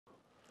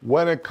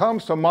When it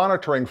comes to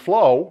monitoring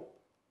flow,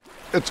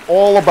 it's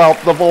all about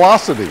the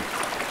velocity.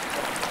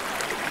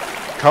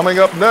 Coming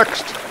up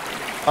next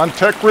on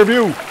Tech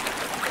Review.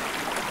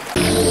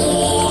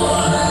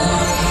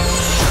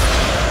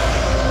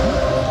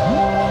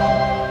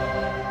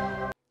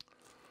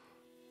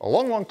 A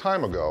long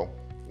time ago,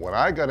 when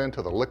I got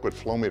into the liquid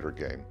flow meter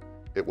game,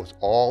 it was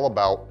all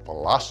about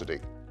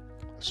velocity,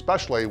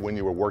 especially when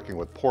you were working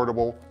with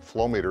portable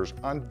flow meters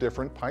on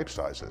different pipe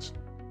sizes.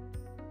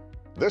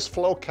 This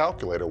flow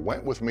calculator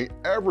went with me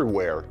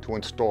everywhere to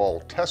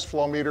install test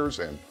flow meters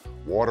in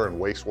water and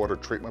wastewater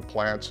treatment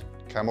plants,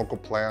 chemical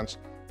plants,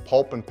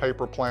 pulp and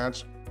paper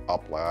plants,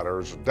 up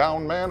ladders,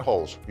 down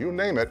manholes, you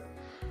name it.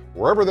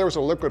 Wherever there was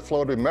a liquid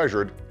flow to be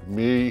measured,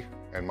 me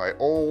and my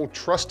old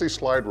trusty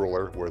slide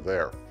ruler were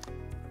there.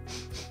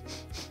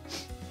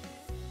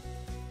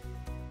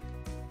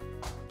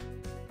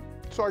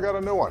 So I got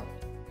a new one.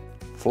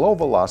 Flow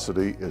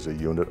velocity is a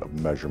unit of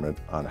measurement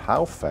on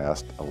how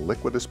fast a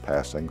liquid is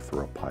passing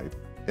through a pipe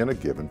in a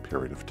given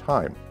period of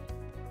time.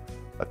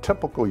 A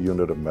typical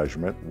unit of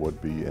measurement would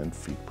be in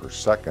feet per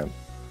second,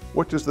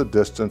 which is the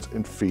distance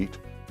in feet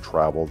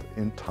traveled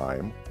in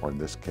time, or in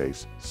this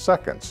case,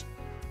 seconds,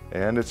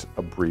 and it's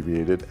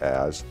abbreviated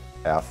as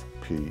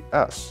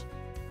FPS.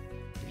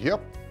 Yep,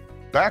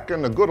 back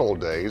in the good old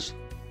days,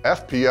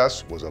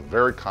 FPS was a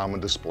very common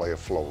display of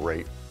flow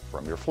rate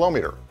from your flow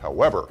meter.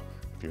 However,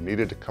 if you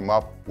needed to come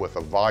up with a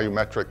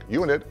volumetric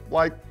unit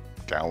like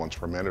gallons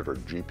per minute or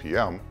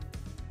GPM,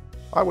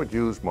 I would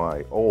use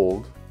my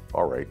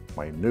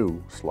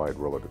new slide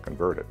ruler to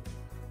convert it.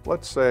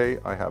 Let's say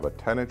I have a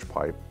 10-inch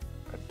pipe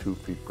at 2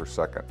 feet per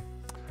second.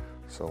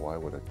 So I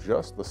would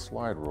adjust the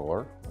slide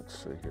ruler,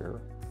 let's see here,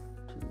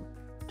 to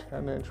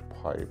 10-inch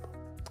pipe,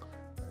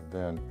 and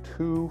then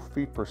 2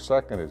 feet per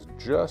second is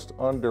just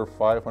under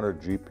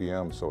 500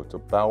 GPM, so it's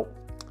about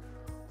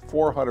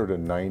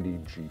 490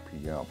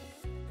 GPM.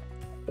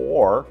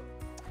 Or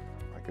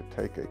I could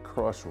take a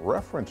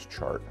cross-reference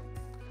chart,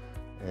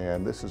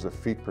 and this is a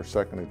feet per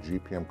second of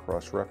GPM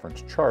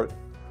cross-reference chart,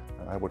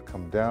 and I would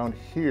come down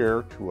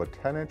here to a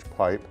 10-inch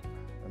pipe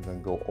and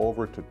then go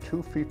over to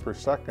 2 feet per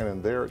second,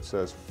 and there it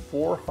says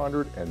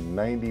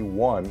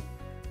 491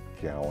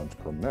 gallons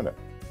per minute.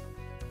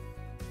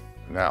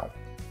 Now,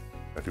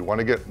 if you want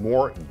to get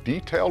more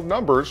detailed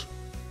numbers,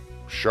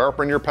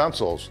 sharpen your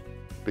pencils,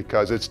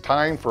 because it's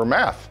time for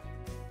math.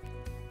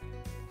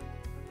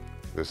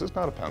 This is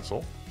not a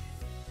pencil,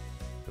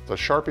 it's a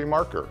Sharpie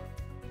marker.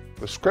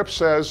 The script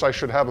says I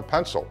should have a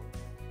pencil.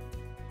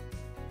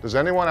 Does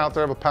anyone out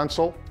there have a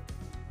pencil?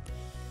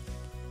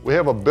 We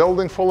have a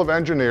building full of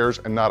engineers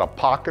and not a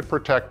pocket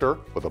protector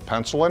with a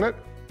pencil in it?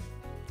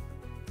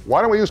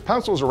 Why don't we use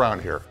pencils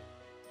around here?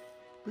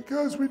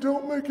 Because we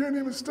don't make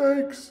any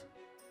mistakes.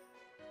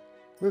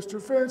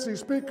 Mr. Fancy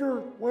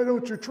Speaker, why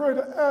don't you try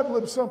to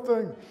ad-lib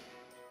something?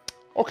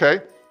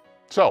 Okay,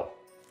 so,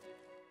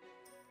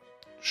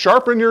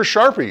 sharpen your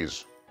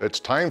Sharpies. It's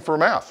time for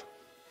math.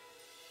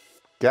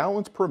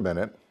 Gallons per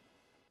minute,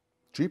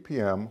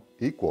 GPM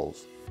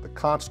equals the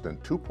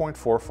constant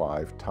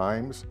 2.45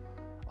 times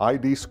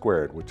ID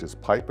squared, which is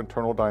pipe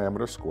internal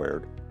diameter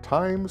squared,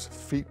 times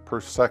feet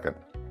per second.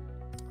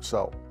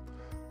 So,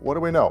 what do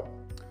we know?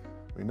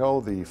 We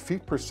know the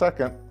feet per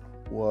second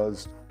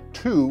was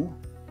 2,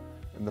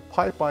 and the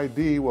pipe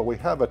ID, well, we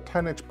have a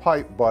 10-inch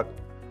pipe, but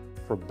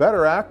for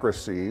better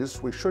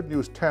accuracies, we shouldn't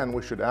use 10,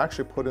 we should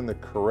actually put in the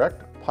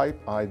correct pipe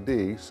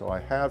ID. So I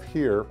have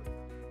here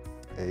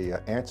a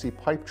ANSI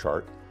pipe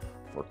chart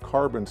for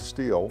carbon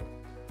steel,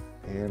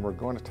 and we're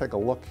going to take a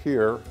look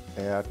here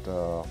at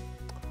a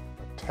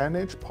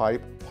 10-inch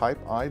pipe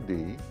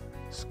ID.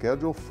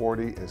 Schedule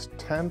 40 is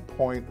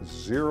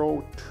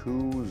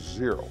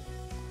 10.020.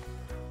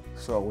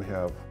 So we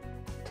have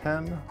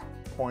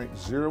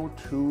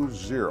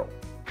 10.020.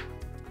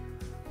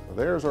 So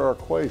there's our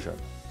equation.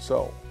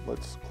 So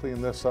let's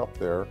clean this up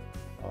there.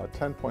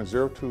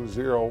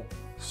 10.020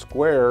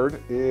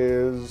 squared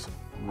is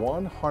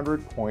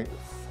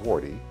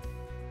 100.40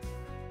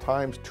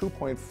 times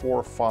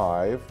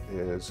 2.45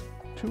 is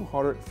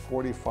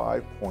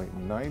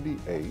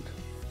 245.98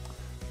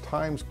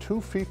 times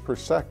 2 feet per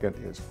second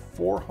is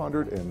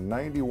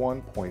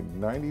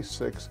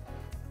 491.96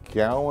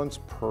 gallons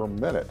per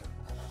minute.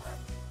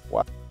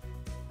 Wow.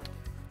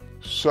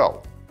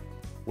 So,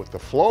 with the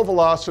flow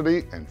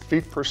velocity and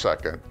feet per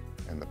second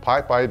and the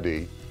pipe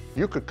ID,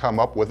 you could come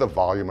up with a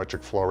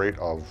volumetric flow rate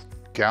of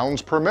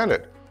gallons per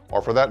minute,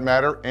 or for that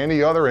matter,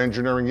 any other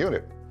engineering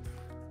unit.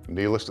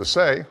 Needless to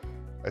say,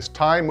 as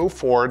time moved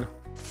forward,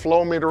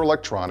 flow meter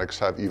electronics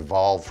have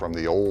evolved from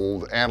the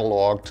old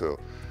analog to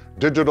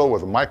digital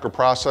with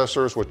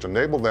microprocessors, which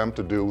enable them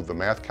to do the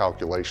math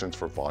calculations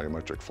for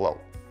volumetric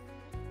flow.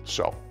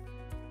 So,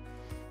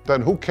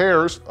 then who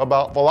cares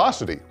about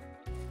velocity?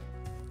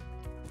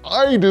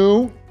 I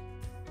do.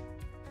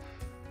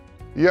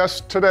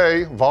 Yes,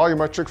 today,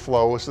 volumetric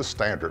flow is the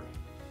standard.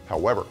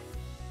 However,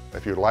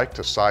 if you'd like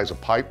to size a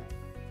pipe,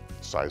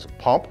 size a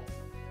pump,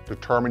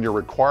 determine your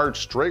required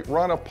straight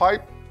run of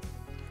pipe,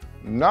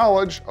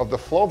 knowledge of the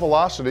flow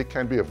velocity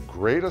can be of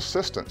great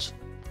assistance.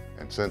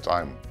 And since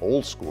I'm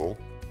old school,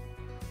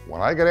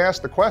 when I get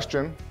asked the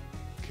question,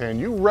 can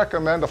you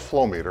recommend a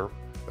flow meter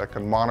that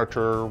can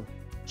monitor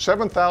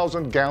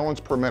 7,000 gallons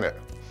per minute?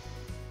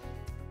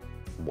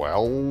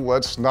 Well,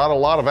 that's not a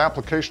lot of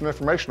application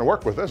information to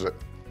work with, is it?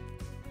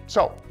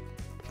 So,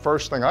 the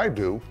first thing I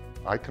do,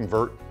 I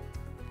convert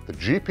the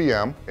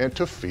GPM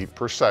into feet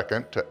per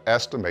second to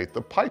estimate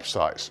the pipe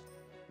size.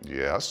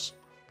 Yes,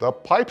 the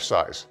pipe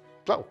size.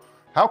 So,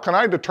 how can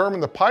I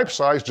determine the pipe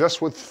size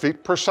just with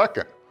feet per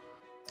second?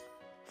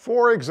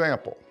 For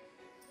example,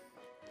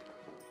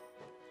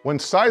 when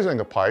sizing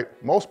a pipe,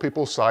 most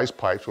people size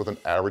pipes with an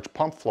average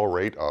pump flow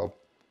rate of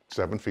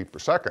 7 feet per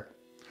second,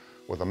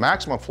 with a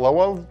maximum flow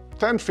of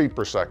 10 feet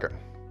per second.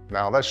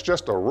 Now that's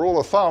just a rule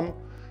of thumb,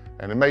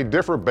 and it may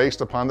differ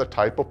based upon the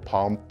type of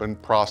pump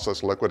and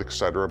process liquid,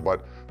 etc.,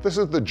 but this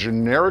is the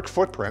generic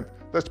footprint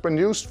that's been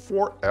used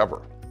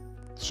forever.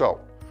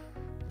 So,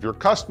 if your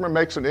customer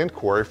makes an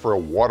inquiry for a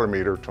water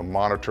meter to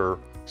monitor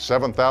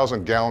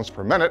 7,000 gallons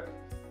per minute,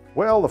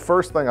 well, the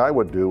first thing I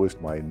would do is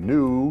my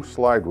new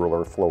slide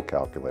ruler flow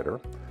calculator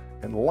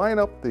and line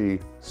up the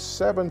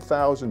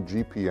 7,000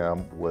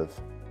 GPM with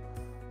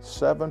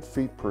 7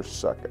 feet per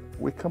second.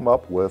 We come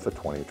up with a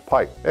 20-inch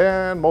pipe,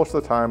 and most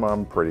of the time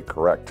I'm pretty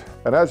correct.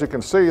 And as you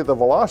can see, the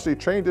velocity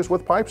changes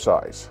with pipe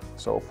size.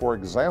 So for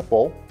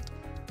example,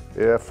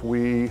 if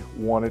we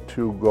wanted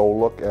to go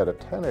look at a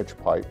 10-inch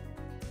pipe,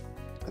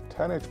 a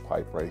 10-inch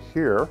pipe right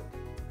here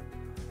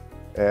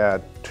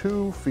at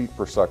 2 feet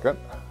per second,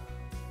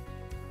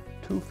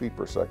 2 feet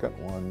per second,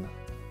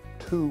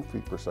 2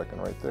 feet per second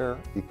right there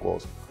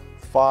equals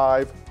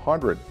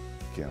 500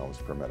 gallons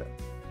per minute.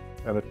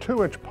 And a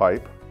 2-inch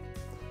pipe,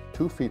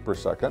 2 feet per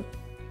second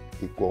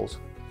equals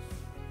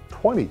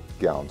 20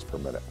 gallons per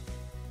minute.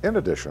 In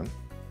addition,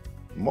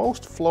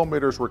 most flow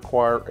meters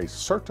require a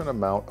certain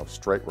amount of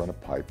straight run of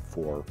pipe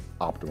for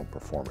optimum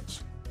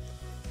performance.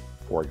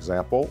 For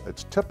example,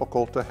 it's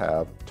typical to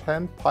have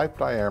 10 pipe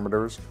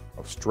diameters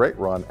of straight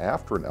run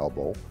after an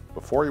elbow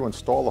before you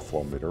install the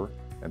flow meter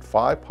and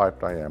 5 pipe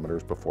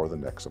diameters before the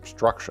next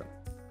obstruction.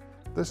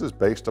 This is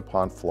based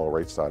upon flow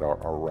rates that are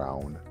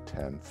around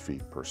 10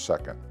 feet per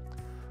second.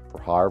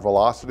 For higher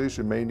velocities,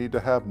 you may need to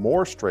have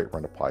more straight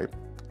run of pipe,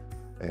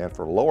 and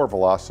for lower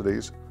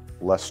velocities,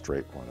 less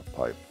straight run of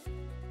pipe.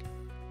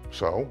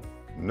 So,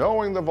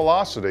 knowing the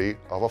velocity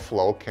of a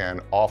flow can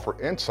offer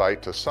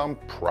insight to some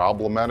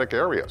problematic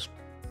areas.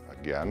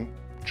 Again,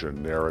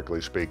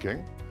 generically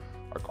speaking,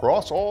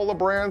 across all the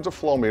brands of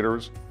flow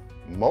meters,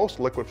 most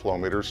liquid flow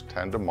meters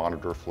tend to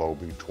monitor flow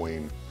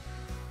between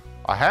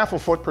 1/2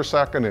 foot per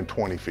second and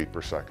 20 feet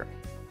per second.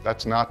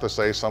 That's not to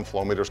say some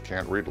flow meters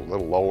can't read a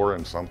little lower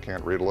and some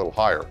can't read a little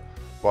higher,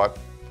 but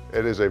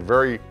it is a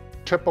very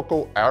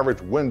typical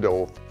average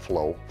window of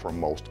flow for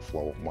most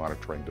flow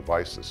monitoring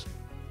devices.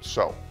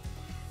 So,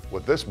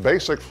 with this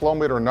basic flow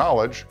meter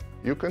knowledge,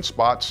 you can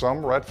spot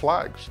some red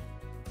flags.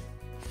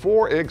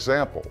 For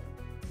example,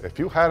 if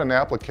you had an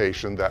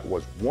application that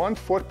was 1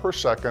 foot per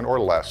second or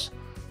less,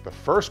 the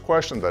first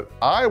question that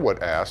I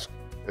would ask,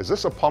 is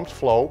this a pumped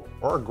flow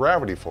or a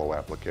gravity flow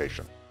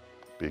application?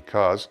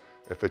 Because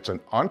if it's an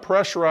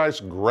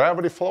unpressurized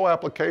gravity flow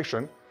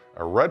application,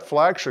 a red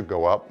flag should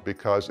go up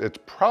because it's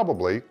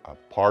probably a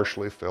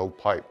partially filled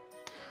pipe,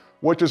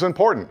 which is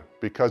important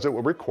because it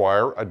would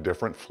require a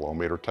different flow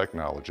meter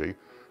technology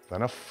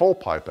than a full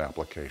pipe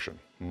application.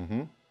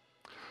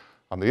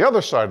 On the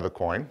other side of the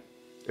coin,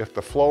 if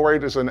the flow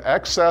rate is in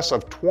excess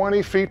of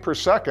 20 feet per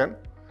second,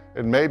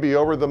 it may be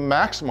over the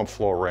maximum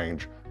flow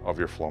range of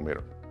your flow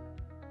meter.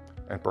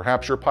 And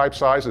perhaps your pipe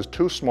size is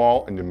too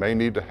small and you may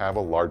need to have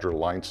a larger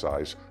line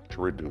size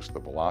to reduce the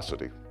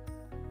velocity.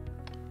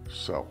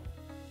 So,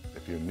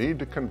 if you need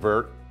to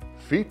convert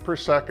feet per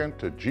second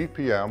to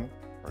GPM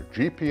or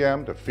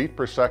GPM to feet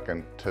per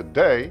second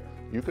today,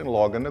 you can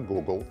log into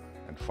Google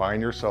and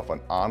find yourself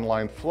an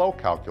online flow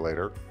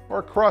calculator or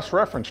a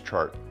cross-reference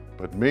chart.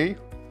 But me,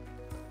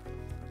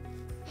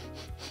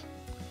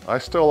 I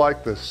still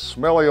like this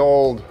smelly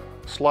old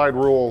slide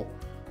rule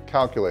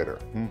calculator.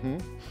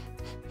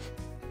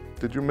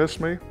 Did you miss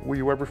me? Will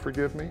you ever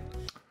forgive me?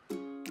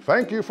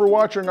 Thank you for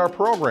watching our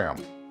program.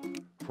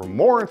 For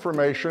more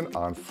information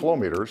on flow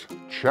meters,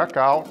 check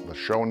out the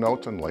show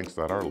notes and links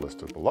that are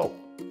listed below.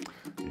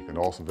 You can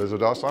also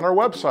visit us on our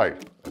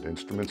website at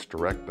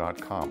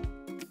instrumentsdirect.com.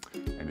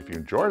 And if you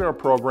enjoyed our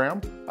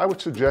program, I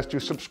would suggest you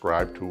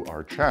subscribe to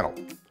our channel.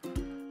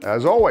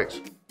 As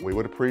always, we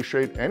would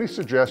appreciate any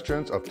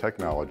suggestions of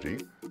technology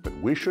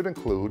that we should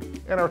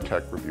include in our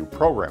tech review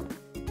program.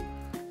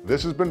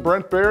 This has been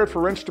Brent Baird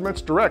for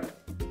Instruments Direct.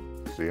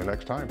 See you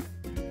next time.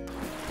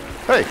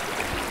 Hey,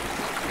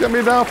 get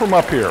me down from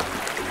up here.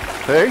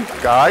 Hey,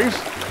 guys,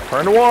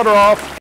 turn the water off.